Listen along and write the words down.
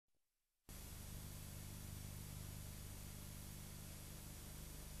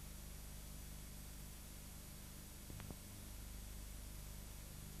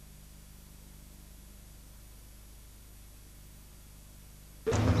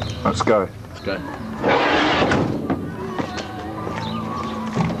Let's go. Let's go.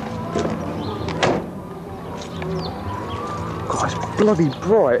 God, it's bloody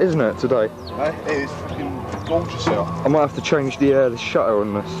bright, isn't it, today? It is fucking gorgeous out. I might have to change the shutter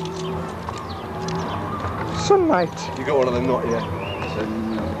on this. Sunlight. You got one of them, not yet.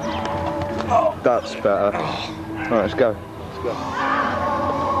 Oh, that's better. Right, let's go. Let's go.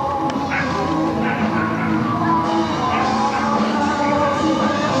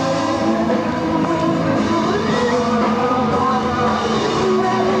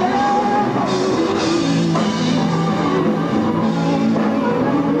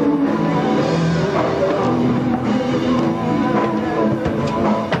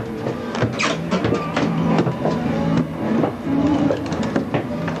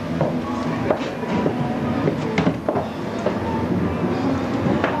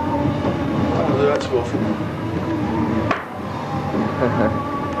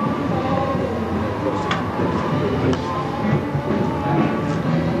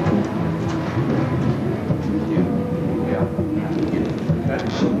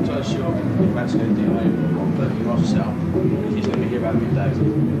 That's going to do it. But you must sell. He's going to be here about midday. So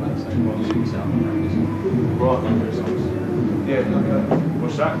that's like what you sell. Right, yeah, okay.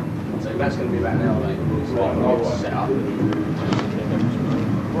 What's that? So that's going to be about an hour later. So I'll set up.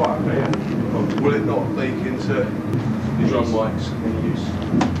 Right, yeah. Will it not leak into the drum mics in use?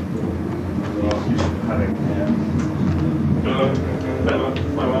 Yeah.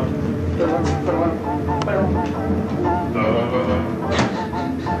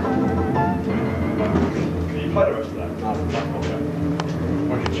 Can you play the rest of that? No, okay.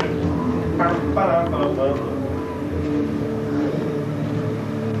 Wicked tune.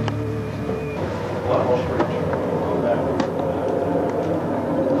 Like ostrich.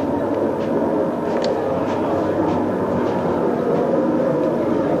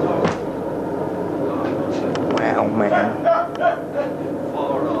 Wow, man.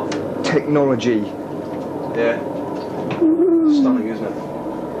 Technology. Yeah. Stunning, isn't it?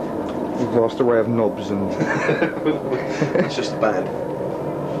 We've lost a way of knobs and... It's just a band.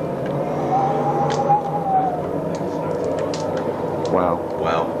 Wow.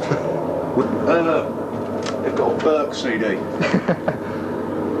 Wow. Look, they've got a Burke CD.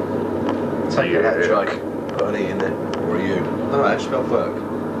 Take it out, Jake. Put an E in there. Or a U. No, how do you spell Burke?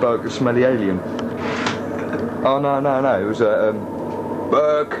 Burke, the smelly alien. Oh, no. It was a...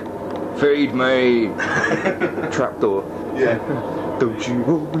 Burke, feed me. Trapdoor. Yeah. Don't you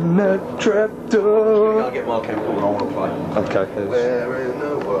open that trapdoor. I'll get my chemical and I want to play. Okay. Where in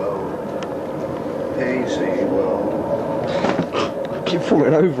the world? PC world. I keep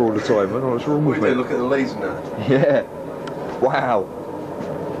falling over all the time. I don't know what's wrong with me. Look at the leads and that. Yeah. Wow.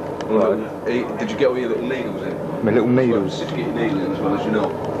 Right. Did you get all your little needles in? My little needles. Did you get your needle in as well as your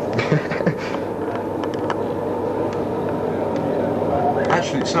knob?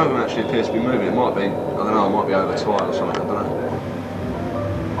 Actually, some of them actually appears to be moving. It might be, I don't know, it might be over twice or something, I don't know.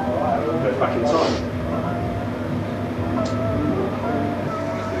 Goes back in time.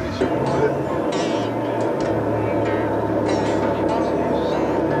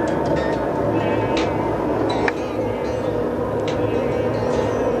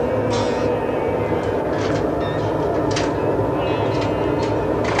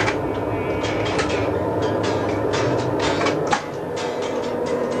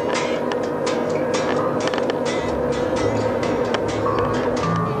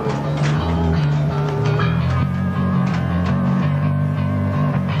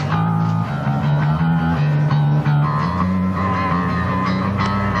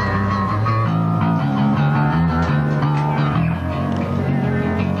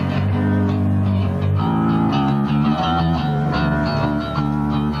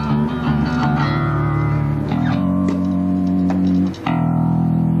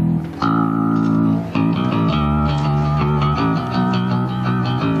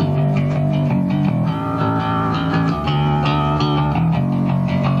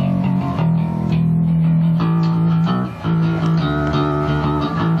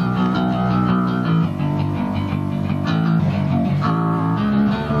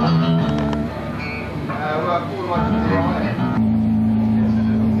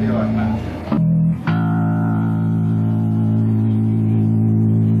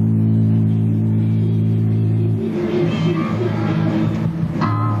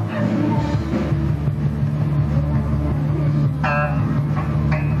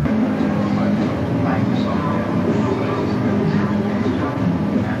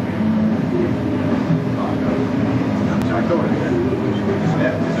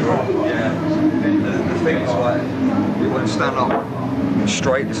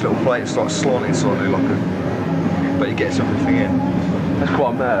 straight. This little plate is like slanted slightly, like a, but it gets everything in. That's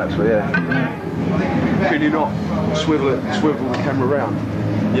quite mad, actually. Yeah. Can you not swivel the camera around?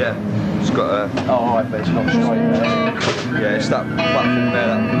 Yeah, it's got a. Oh, right, but it's not straight there. Yeah, it's that platform there.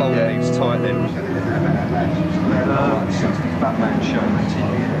 That mould needs tightening. Batman show on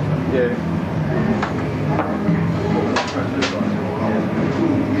TV. Yeah.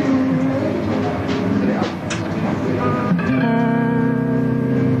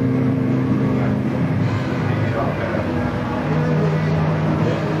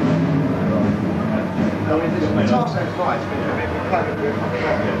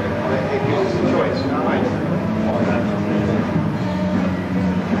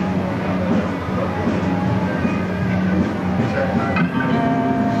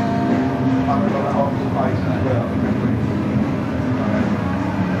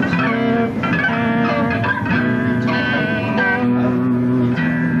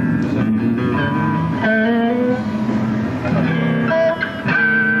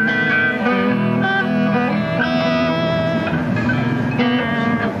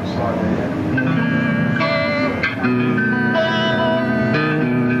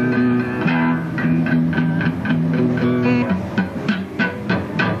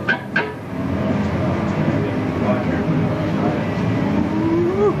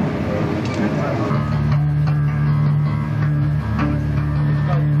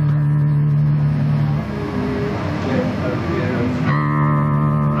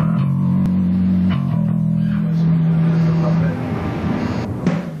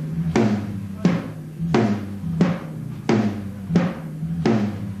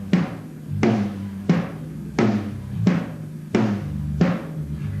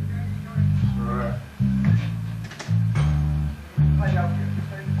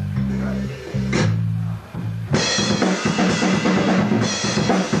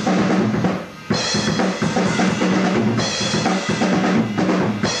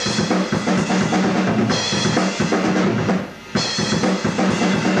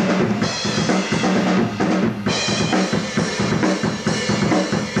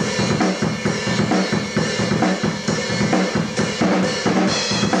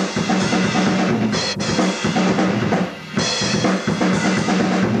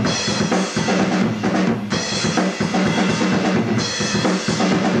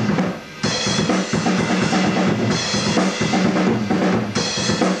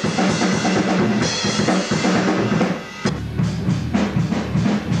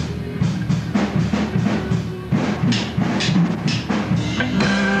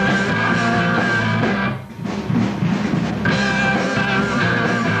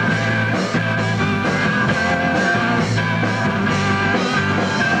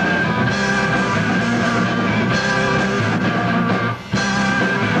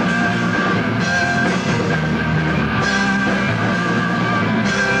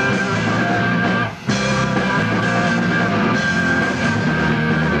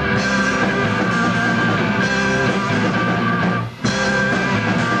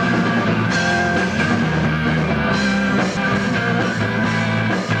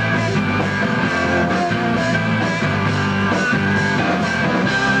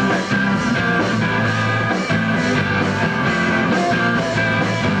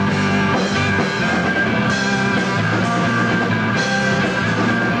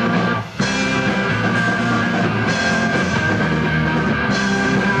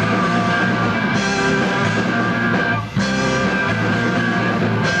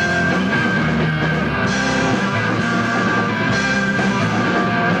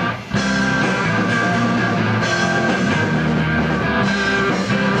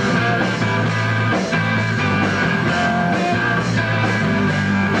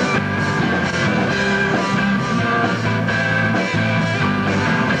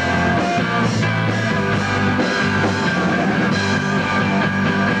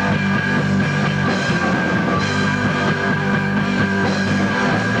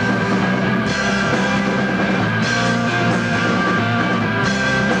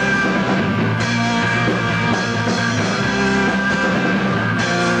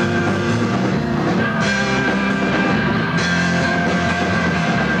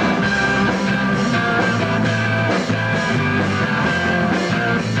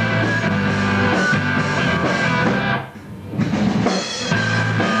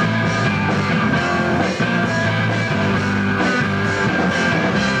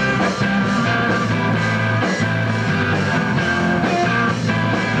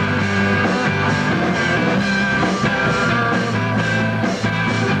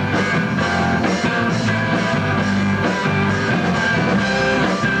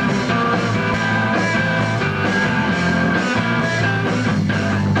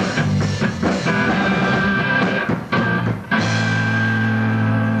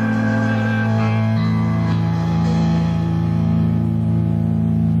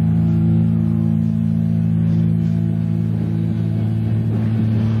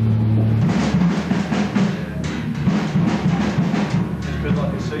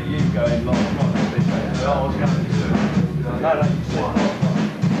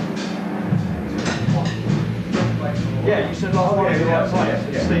 Yeah, you said last night. yeah,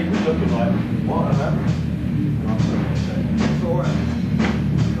 Yeah. yeah. Steve was looking like, what on earth? It's all right.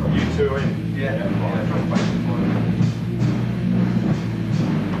 You two are in. Yeah. Right. Drop back to the point.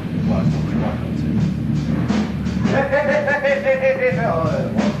 Well, it's not really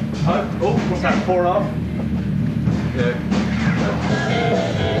right, oh, what's that, 4.5? Yeah.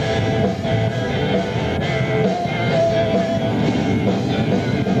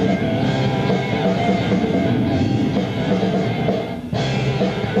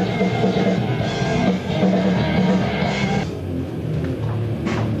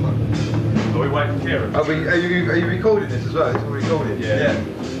 Are we waiting for Kieran? Are you recording this as well? It's all recorded? Yeah.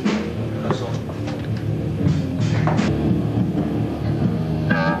 That's on.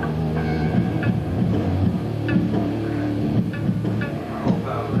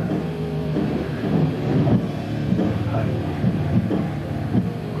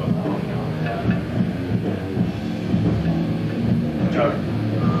 Joe.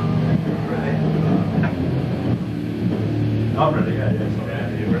 I'm ready, yeah, yeah. So,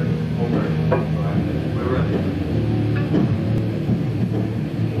 yeah, you're ready. All ready. We're ready.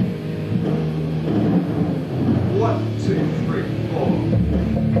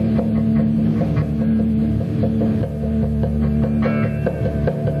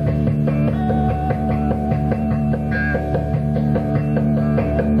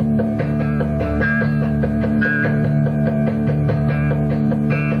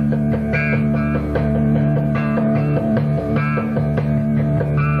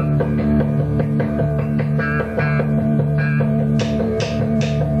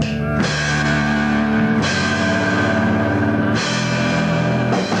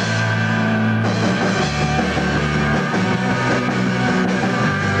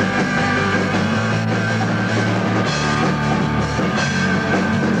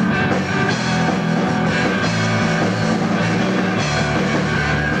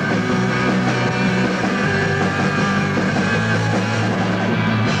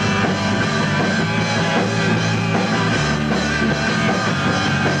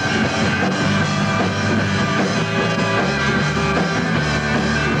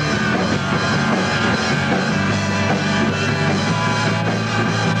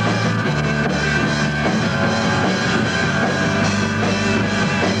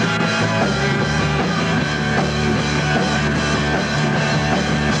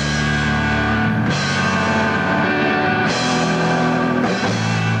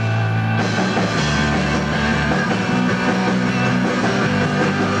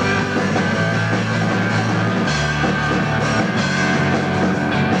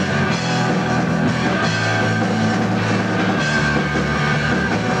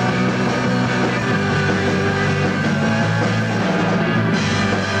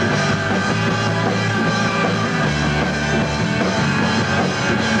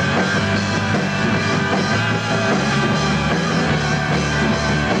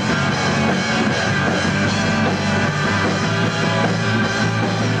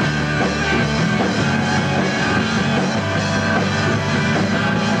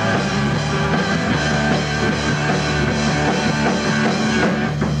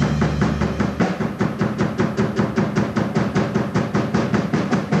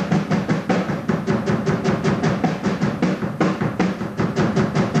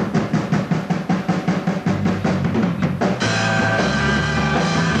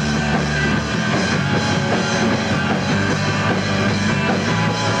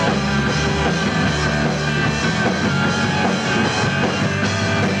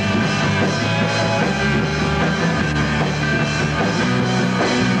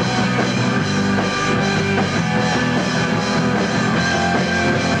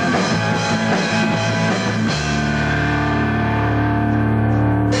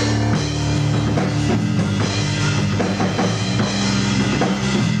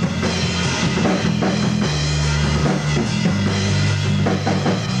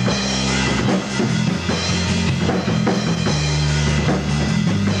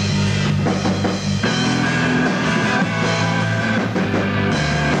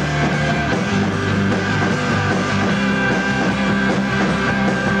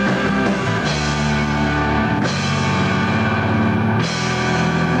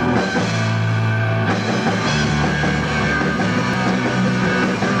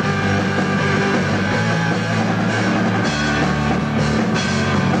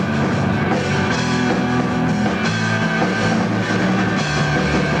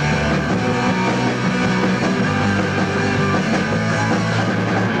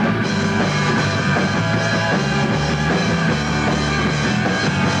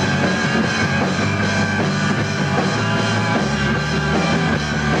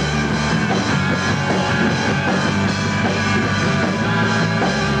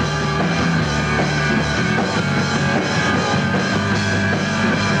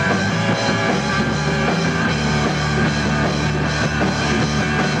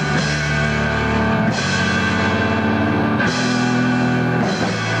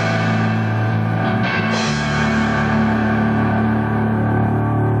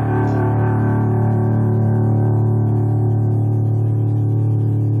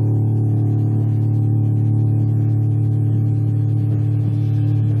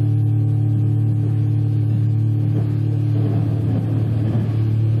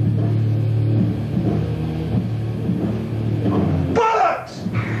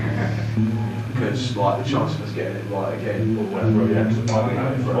 the chance of us getting it right again, or whatever, yeah, so I don't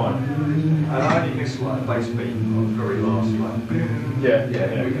know, it's fine. And I only miss like bass beat on the very last, like, yeah, we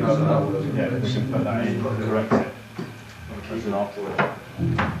can open that all as Yeah, we can put that in, correct it. As an afterward.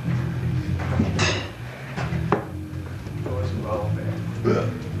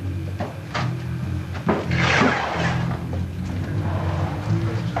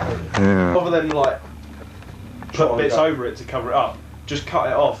 Yeah. Other than like put bits over it to cover it up, just cut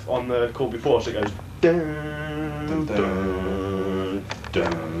it off on the chord before so it goes dun, dun,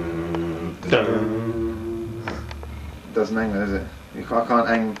 dun, dun. Doesn't hang there, does it? I can't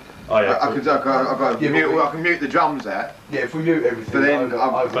hang. Oh, yeah. I can mute the drums there. Yeah, if we mute everything, But then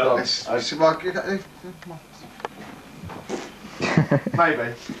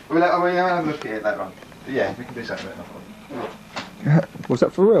maybe. We'll have a look at it later on. But yeah, we can do something with it. Was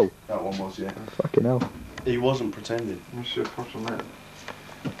that for real? That one was, yeah. Fucking hell. He wasn't pretending. I'm sure cross on that.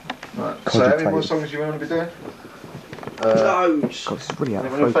 Right. So how many more songs do you want to be doing? Loads! God, this is really out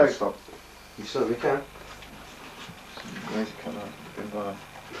of Anyone focus. stop? You certainly can. Where's it come on?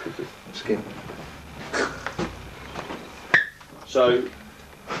 Skin. So,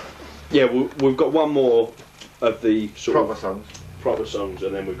 yeah, we've got one more of the sort Proper of songs. proper songs,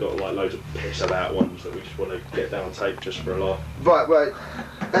 and then we've got like loads of piss about ones that we just want to get down tape just for a laugh. Right, well,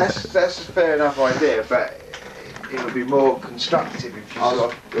 that's a fair enough idea, but it would be more constructive if you I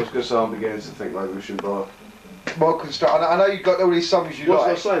sort was going to say I'm beginning to think maybe we should buy. of more constructive. I know you've got all these songs you Was I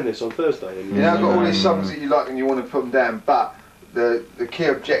like. saying this on Thursday? You know, I've got all these songs that you like and you want to put them down, but the key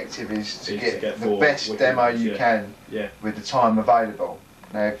objective is to get the four best wicked demo ones, you yeah. can Yeah. with the time available.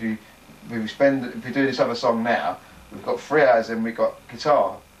 Now, if we do this other song now, we've got 3 hours and we've got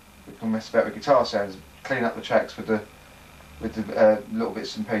guitar. We can mess about with guitar sounds, clean up the tracks with the little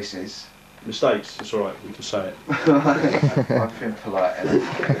bits and pieces. Mistakes, it's alright, we can say it. I'm being polite,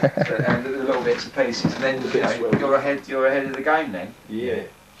 and the little bits and pieces, and then you're ahead of the game. Then Yeah.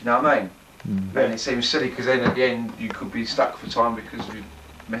 you know what I mean. And it seems silly because then at the end you could be stuck for time because you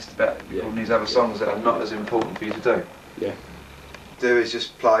messed about on these other songs that are not as important for you to do. Yeah. Do is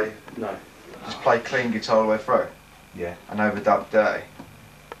just play clean guitar all the way through. Yeah. And overdub dirty.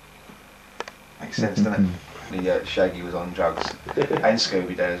 Makes sense, doesn't it? The Shaggy was on drugs and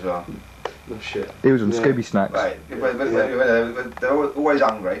Scooby Doo as well. Oh shit. He was on Scooby Snacks. Right, but they're always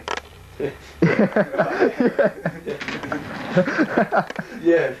hungry.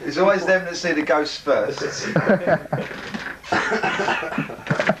 Yeah. It's always them that see the ghosts first.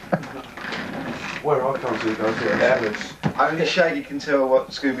 Where I can't see the ghost, yeah. Only Shaggy can tell what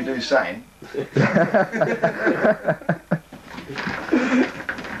Scooby Doo's saying.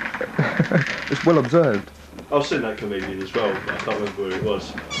 It's well observed. I've seen that comedian as well, but I can't remember who it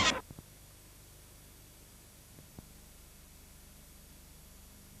was.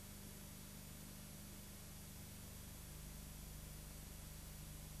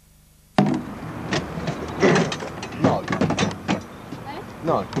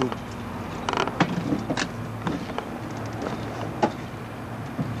 No.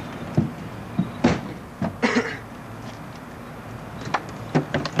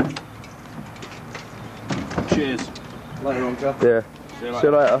 Cheers. Later on, Joe. Yeah. See you See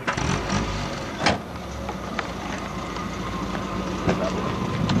you later.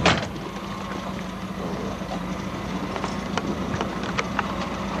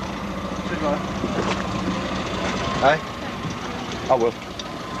 Hey? I will.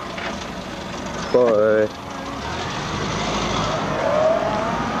 Bye.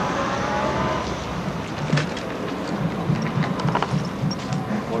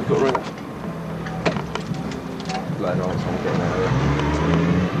 Well, you've got a ring. Later on, someone getting out of here.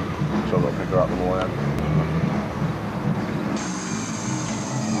 So I'm going to pick her up on the way home.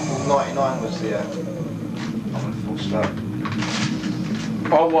 99 was the full start.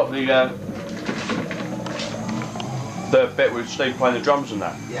 Oh, what, the bit with Steve playing the drums and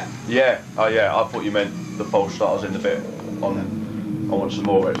that? Yeah. Yeah. Oh, yeah. I thought you meant the false starters in the bit on. I want some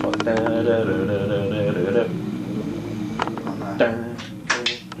more. Where it's like. Da, da, da, da, da, da, da. Da.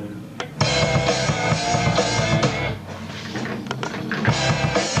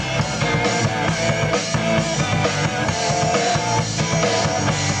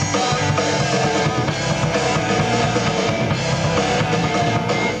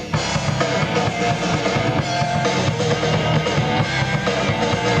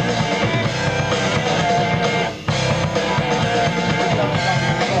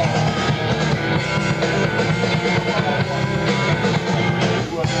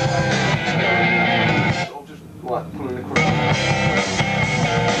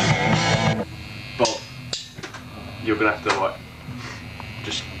 But you're gonna have to like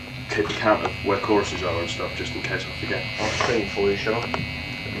just keep account of where choruses are and stuff, just in case I forget. I'll screen for you, shall I?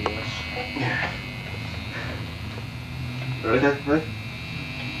 Yeah. Ready? Ready?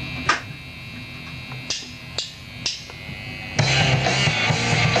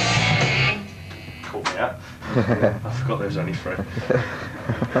 Caught me out. I forgot there was only 3.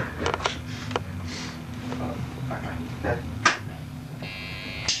 Yeah.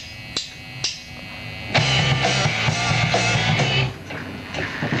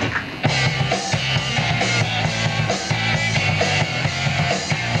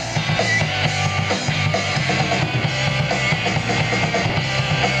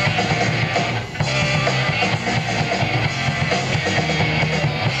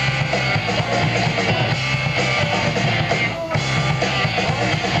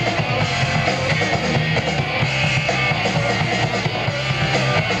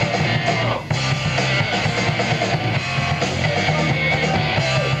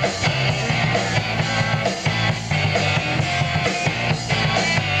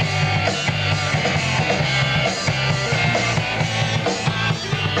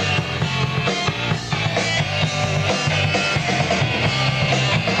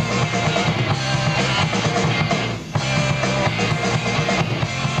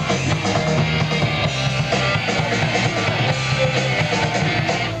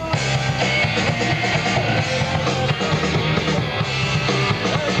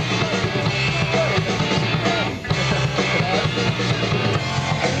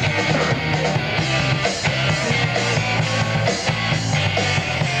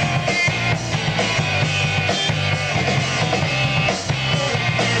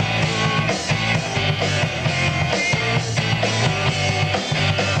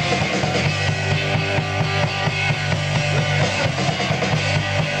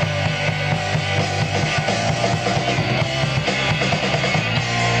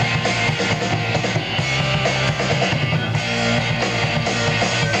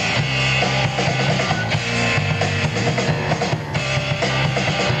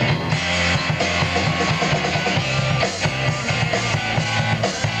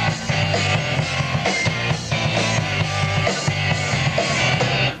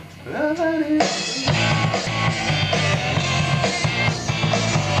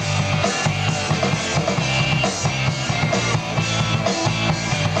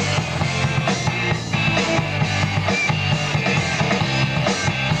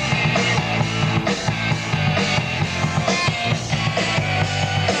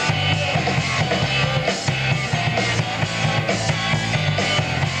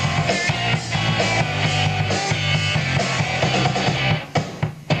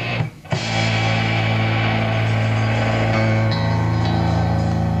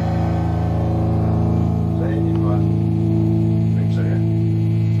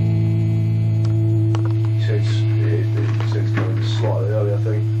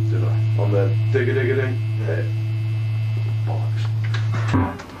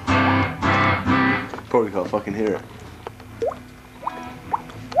 Probably can't fucking hear it.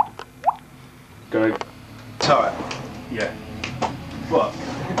 Go. Tight. Yeah. What?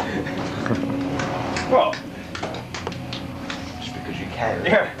 What? Just because you can.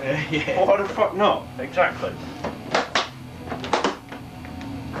 Yeah. Yeah. Why the fuck not? Exactly.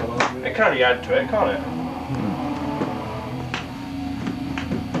 It can only add to it, can't it?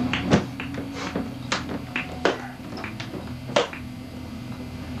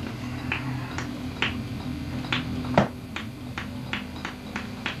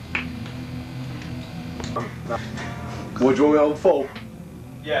 What do you want me on full?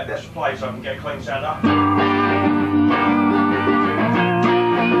 Yeah, let's play so I can get a clean sound up.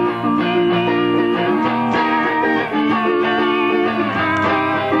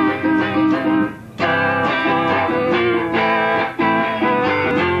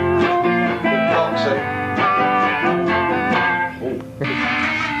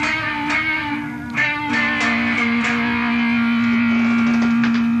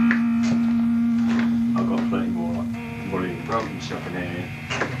 I've got plenty more like volume and stuff in here.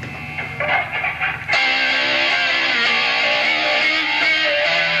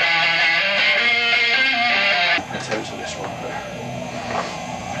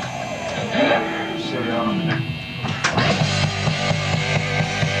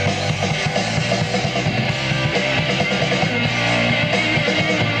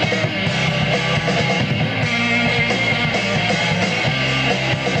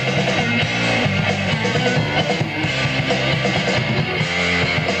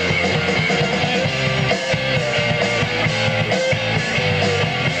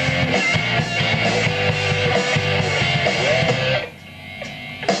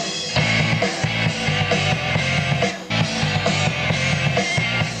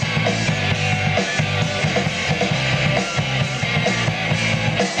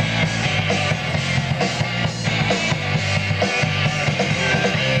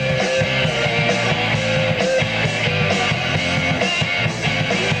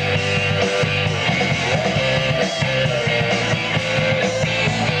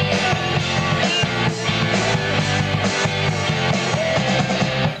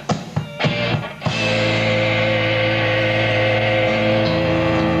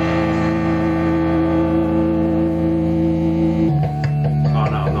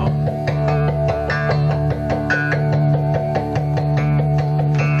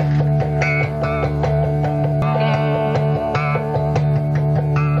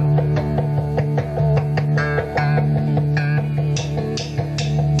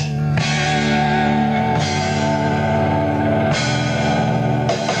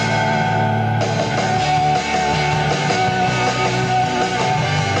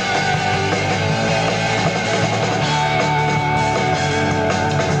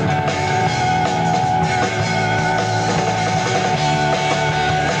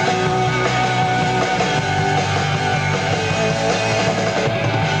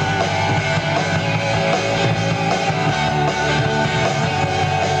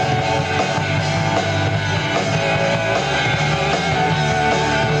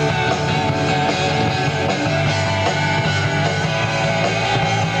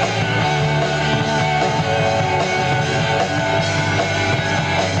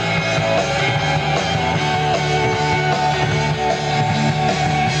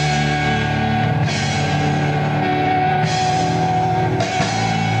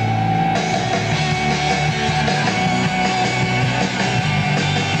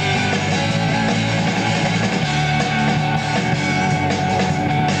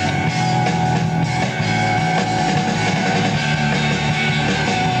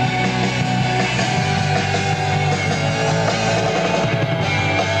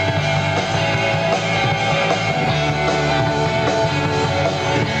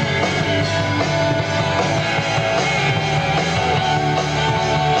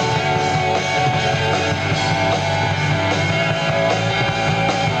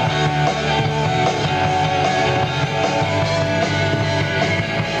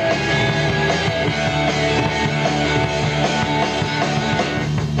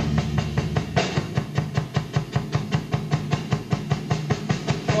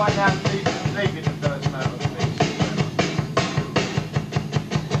 Right now, leaving the dirt smell of the mix.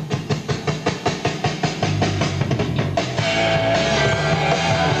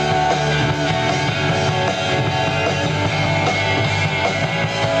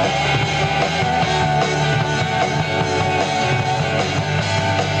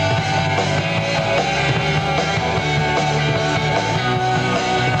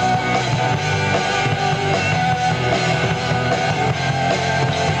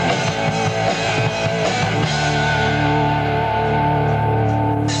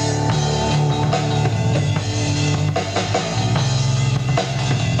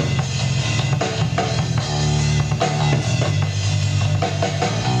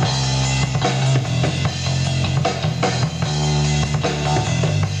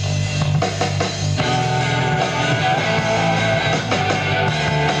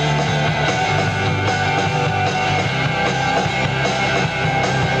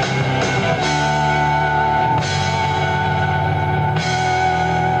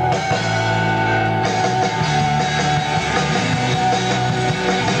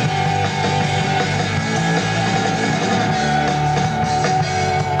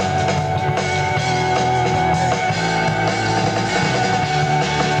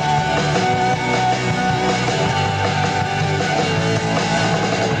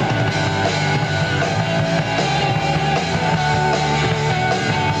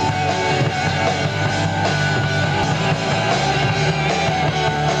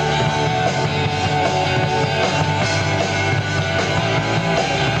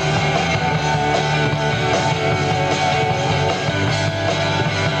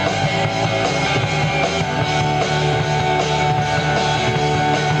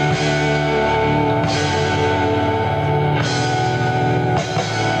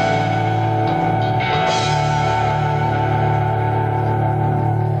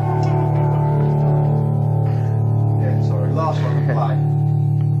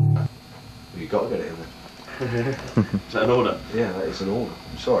 You got to get it in there. Is that an order? Yeah, that is an order.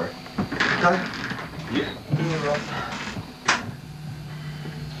 I'm sorry. Okay. Yeah.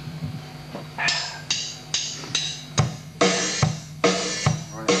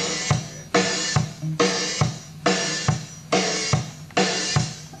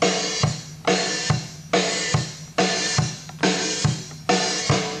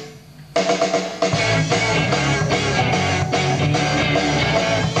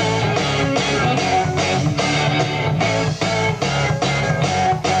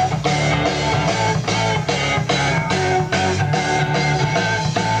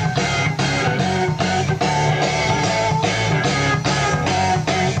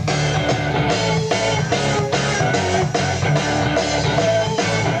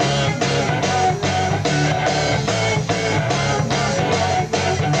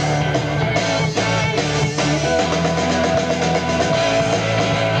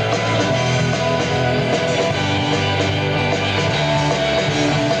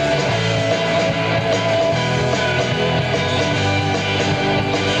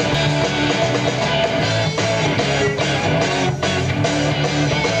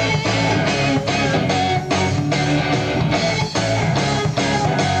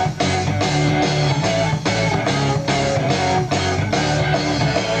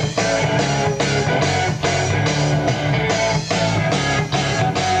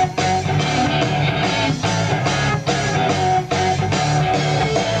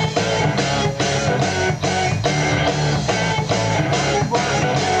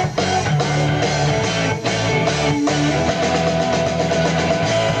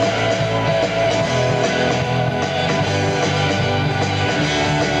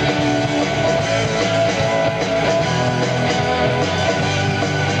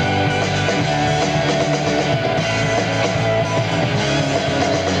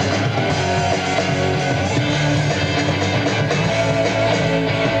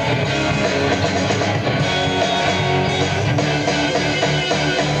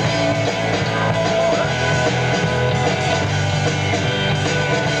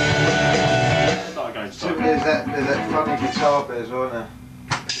 There's that funny guitar bit as well, isn't there?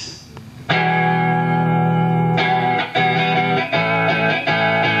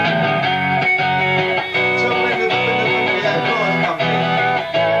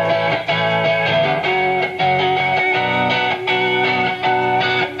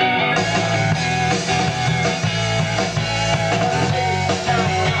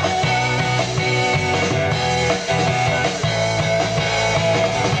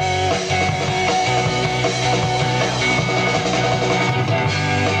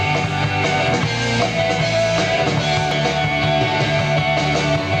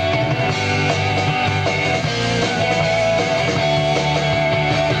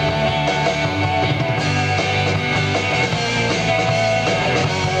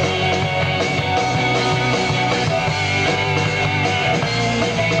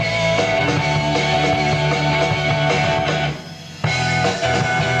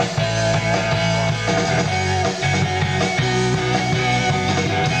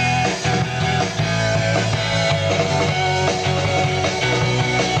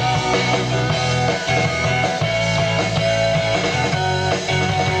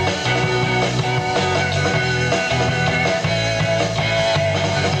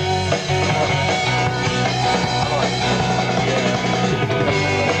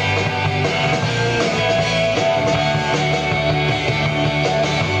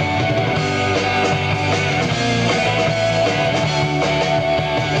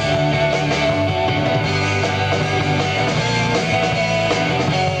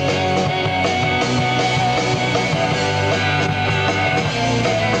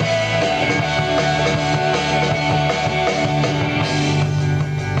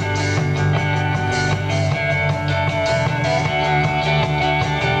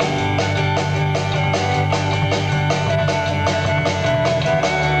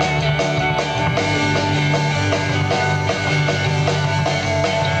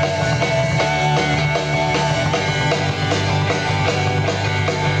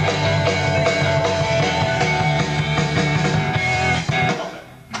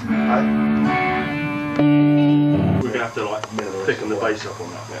 bass up on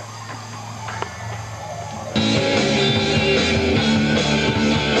that bit.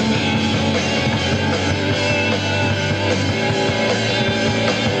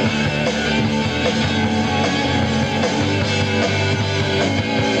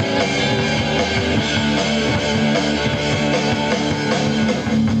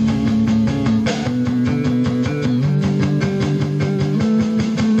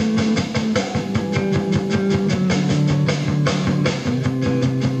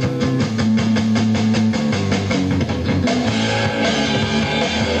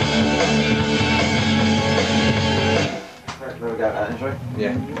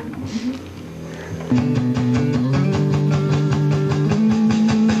 Yeah.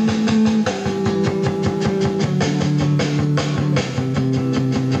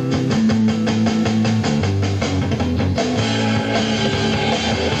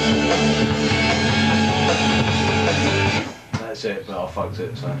 That's it, but I fucked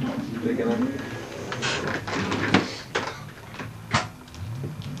it, so.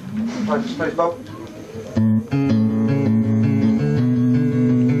 Try the space bolt.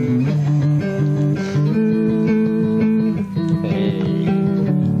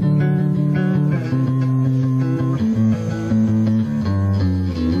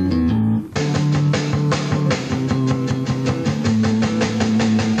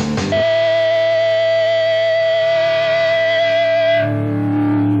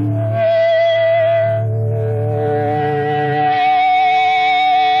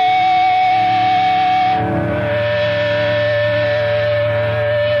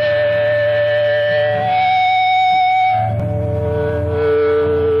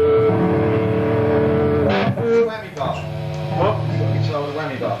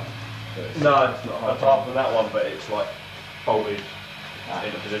 No, it's not. Apart from that one, but it's like bolted in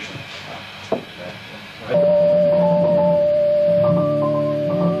a position.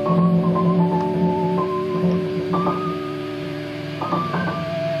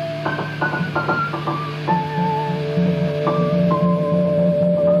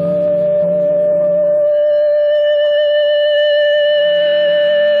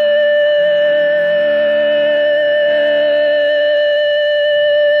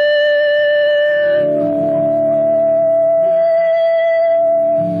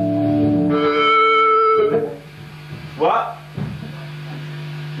 What?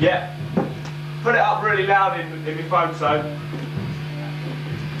 Yeah. Put it up really loud in my phone, so.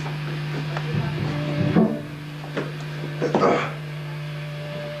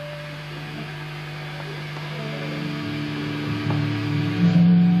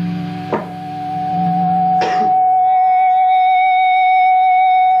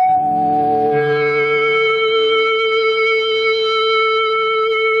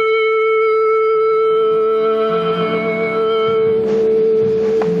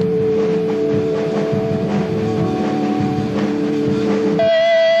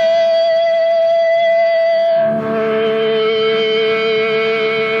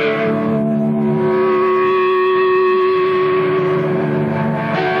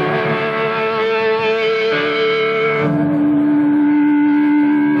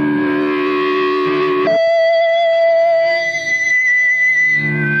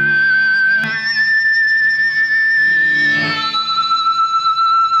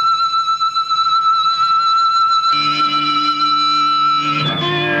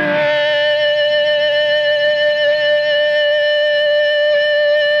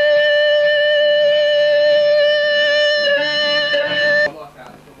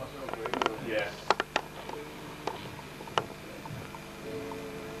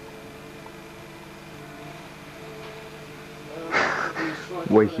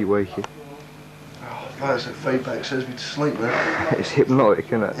 Wakey, wakey. Oh, that's that feedback says me to sleep, man. It's hypnotic,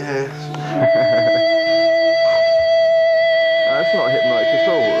 isn't it? Yeah. No, it's not hypnotic at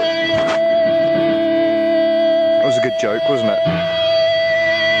all. That was a good joke, wasn't it?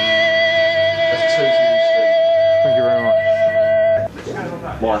 That's two to you, Thank you very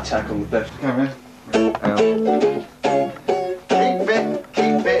much. My attack on the left. Steve. Come on, Yeah.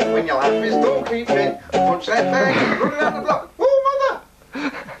 Keep fit when your life is dull, keep fit. Punch that bag, run around the block. Oh, mother!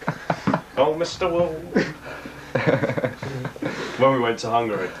 Oh, Mr. Wool. When we went to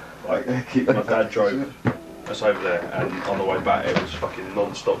Hungary, like, my dad drove us over there, and on the way back it was fucking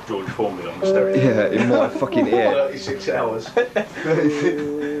non-stop George Foreman on the stereo. Yeah, in my fucking ear. 36 hours.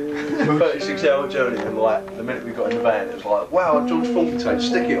 36-hour journey, and like, the minute we got in the van, it was like, wow, George Foreman tape,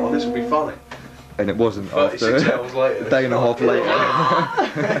 stick it on, this will be funny. And it wasn't 36 after hours later. a day and a half later.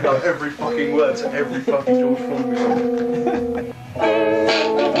 Like, every fucking word to every fucking George Foreman song.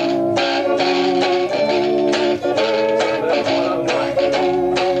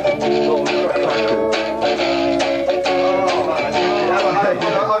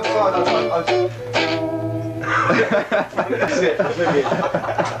 That's it. Are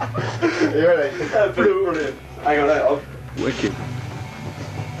you ready? Brilliant. Hang on, hang on. Wicked.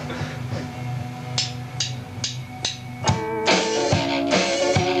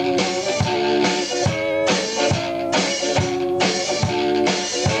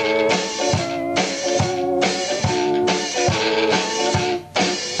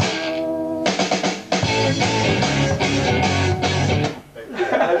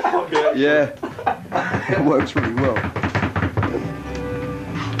 Yeah, it works really well.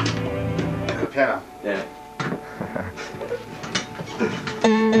 The piano. Yeah.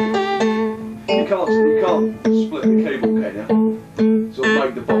 You can't split the cable, can you? Sort of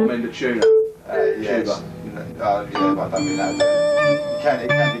make the bottom end a tuner. Yes. Yeah, but I don't mean that. It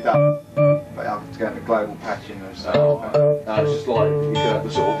can be done, but I have to go into global patching and stuff. No, it's just like you could have the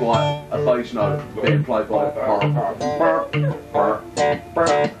sort of like a bass note being played by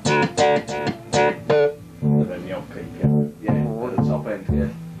And then the old peak, yeah, at the top end, yeah.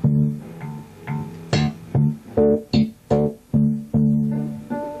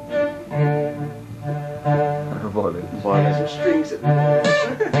 Violins. There's some strings at the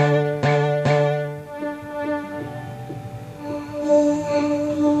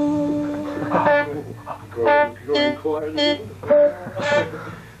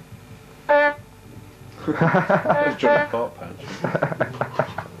It's Johnny Park patch.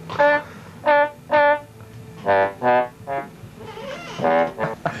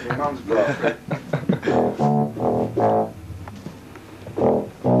 Your mum's blasted.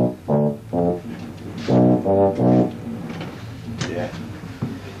 Yeah.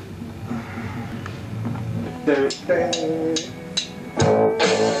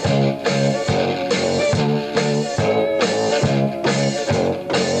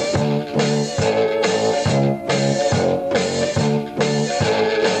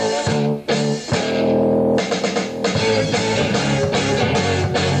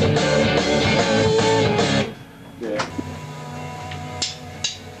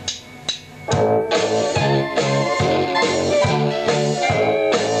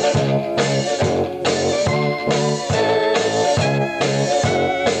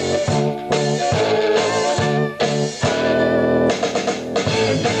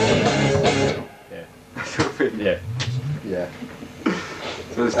 Yeah. Yeah.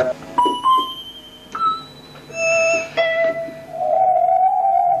 So it's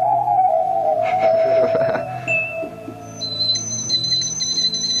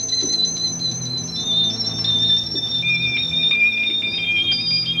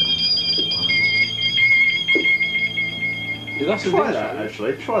That's try that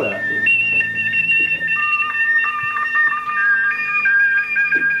actually. Try that.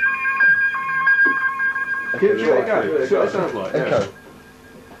 Give it a go. See what it sounds like. Echo. Yeah.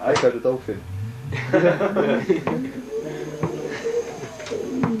 Echo the dolphin.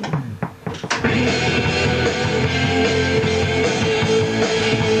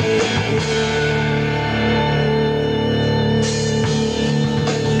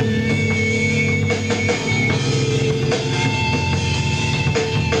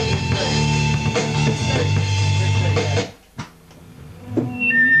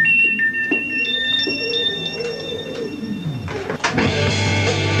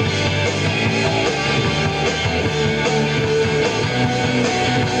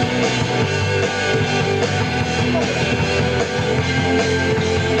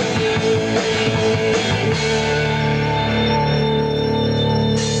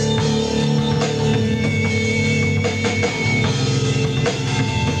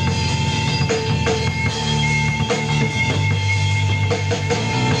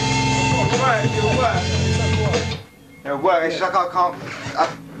 it'll work. It's like I can't.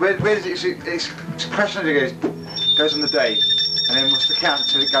 Where does it? It's pressing it goes on the D, and then what's the count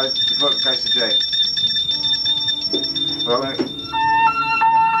until it goes before it goes to G. Well,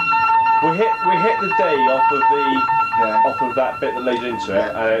 We hit the D off of the yeah. off of that bit that leads into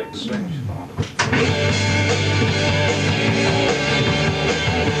it, and it's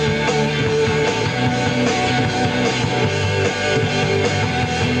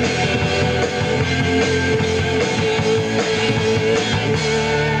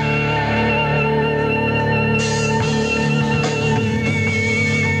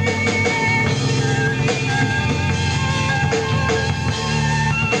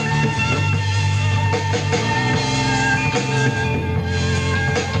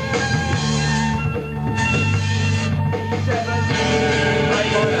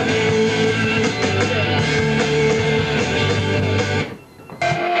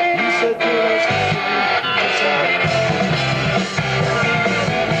You said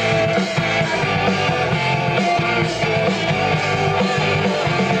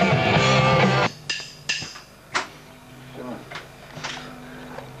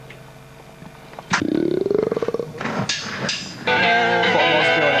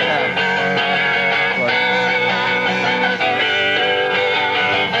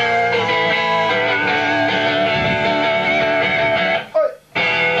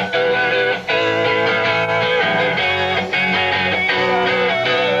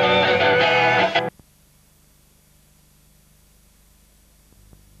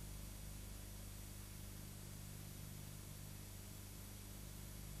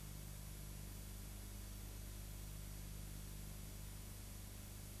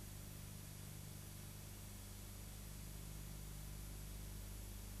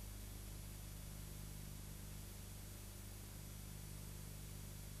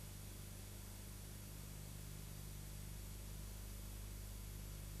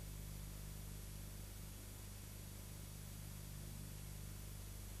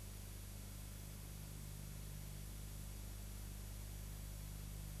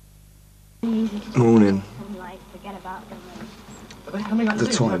Morning. Are they coming up The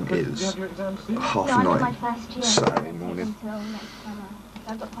soon? time Do you is have your exams soon? 9:30 Saturday morning.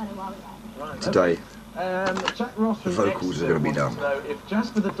 Right. Today, Jack Ross the from vocals are Exeter going to be wants done, to know if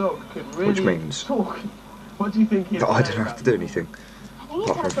Jasper the dog could really which means talk. What do you think that I don't have to do anything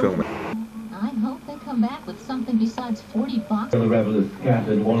apart from film it. I hope they come back with something besides 40 bucks. The rebel is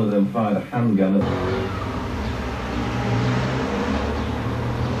scattered, one of them fired a handgun at...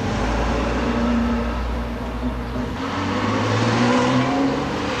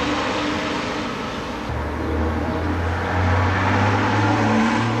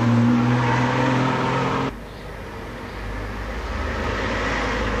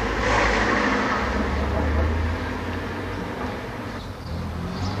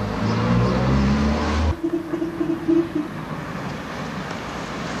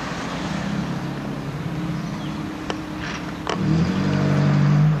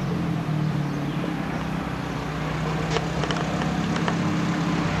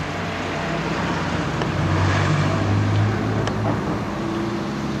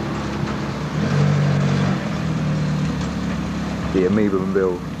 The Amoeba and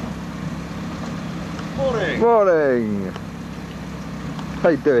Bill. Morning! Morning! How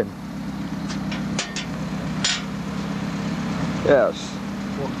you doing? Yes.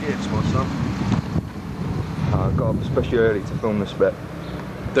 What gives, my son? I got up especially early to film this bit.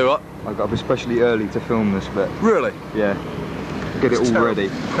 Do what? I got up especially early to film this bit. Really? Yeah. Get it That's all terrible. ready.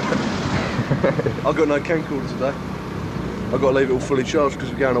 I've got no camcorder today. I've got to leave it all fully charged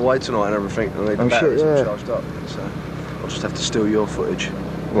because we're going away tonight and everything. And the Oh, batteries shit, all yeah. charged up. So I'll just have to steal your footage.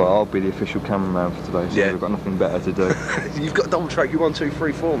 Well, I'll be the official cameraman for today, so Yeah. we've got nothing better to do. You've got to double track your 1, 2,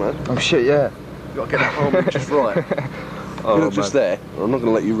 3, 4, man. Oh shit, yeah. You've got to get that harmony just right. Oh, If you look just man. there, I'm not going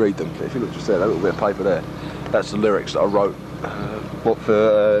to let you read them, but if you look just there, that little bit of paper there, that's the lyrics that I wrote What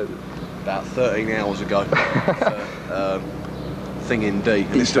for? about 13 hours ago for Thing in D,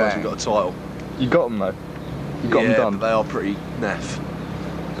 and it still hasn't got a title. You got them though. You got them done. But they are pretty naff.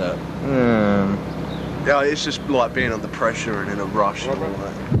 So, Hmm. yeah, it's just like being under pressure and in a rush and all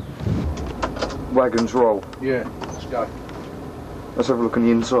that. Wagons roll. Yeah, let's go. Let's have a look on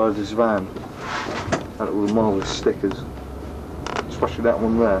the inside of this van. At all the marvellous stickers. Especially that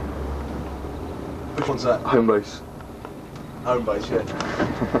one there. Which one's that? Home base. Home base, yeah.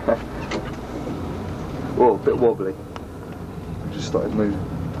 Oh, a bit wobbly. Just started moving.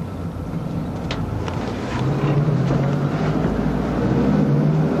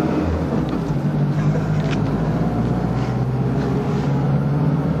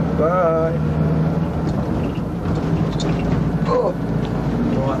 Bye. Oh.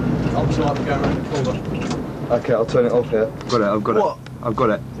 Right, I'll try to go around the corner. Okay, I'll turn it off here. Got it. I've got What? it. I've got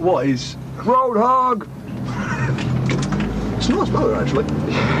it. What is? Roadhog. It's a nice motor actually.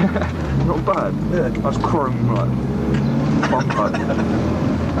 Not bad. Yeah. That's chrome, right? Bumper.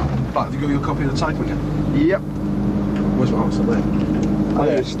 But have you got your copy of the tape again? Yep. Where's my answer there? Oh,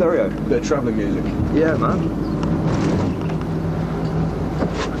 yeah. Stereo. Bit of travelling music. Yeah, man.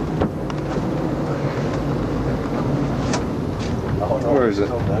 Oh, no. Where is it?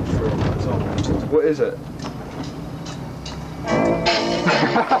 It's on there, it's on there. What is it?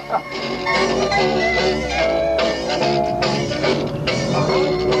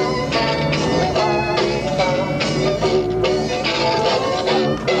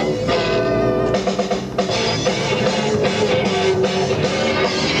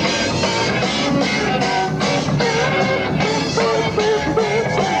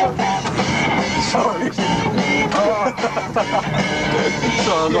 Sorry. Sorry,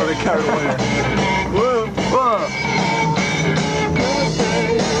 I got a bit carried away. Whoa, whoa.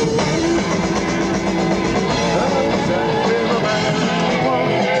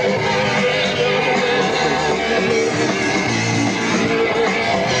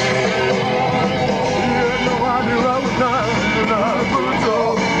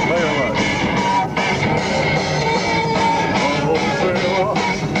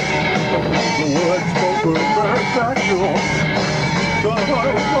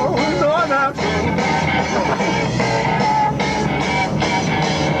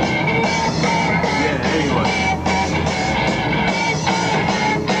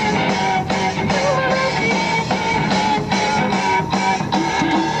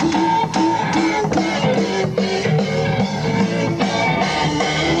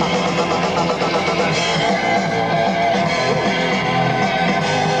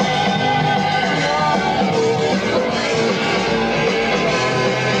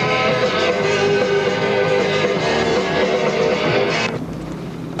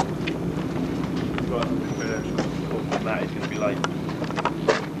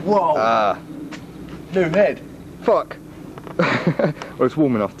 New head. Fuck. Well, it's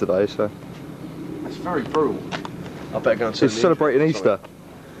warm enough today, so. That's very brutal. I better go and see. It's celebrating Easter.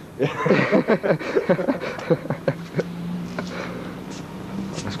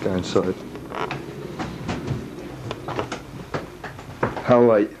 Let's go inside. How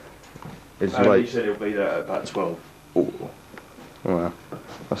late? It's He late. said he'll be there at about 12. Oh, wow,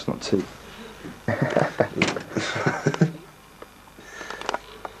 that's not too.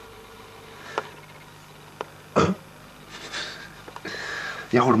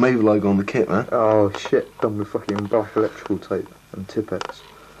 The old Amoeba logo on the kit, man. Oh shit, done with fucking black electrical tape and Tipex.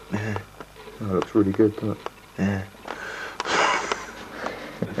 Yeah. Oh, it looks really good, doesn't it? Yeah.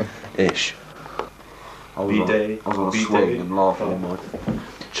 Ish. I was on a swing and laughing in my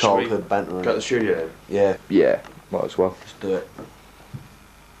childhood banter. Go to the studio then? Yeah, Yeah, might as well. let's do it.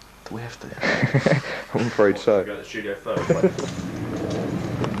 Do we have to? I'm afraid so. Go to the studio first.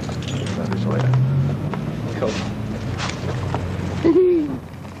 Cool.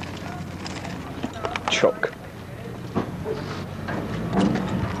 Chock.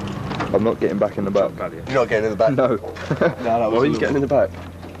 I'm not getting back in the back. You're not getting in the back? No. No, well, he's getting in the back.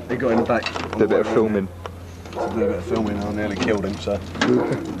 He got in the back. Do a bit of filming. Do a bit of filming, I nearly killed him, so he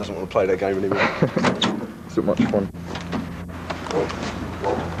doesn't want to play that game anymore. Isn't much fun.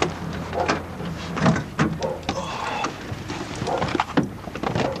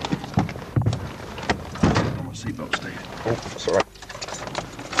 My seatbelt, Steve. Oh, that's alright.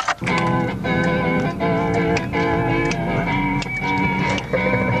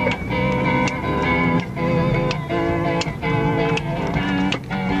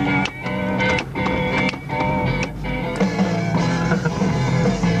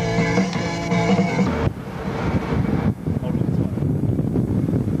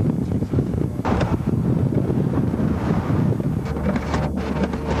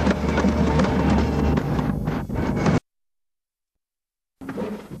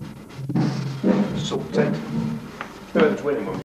 Sorted. Whoever's winning one.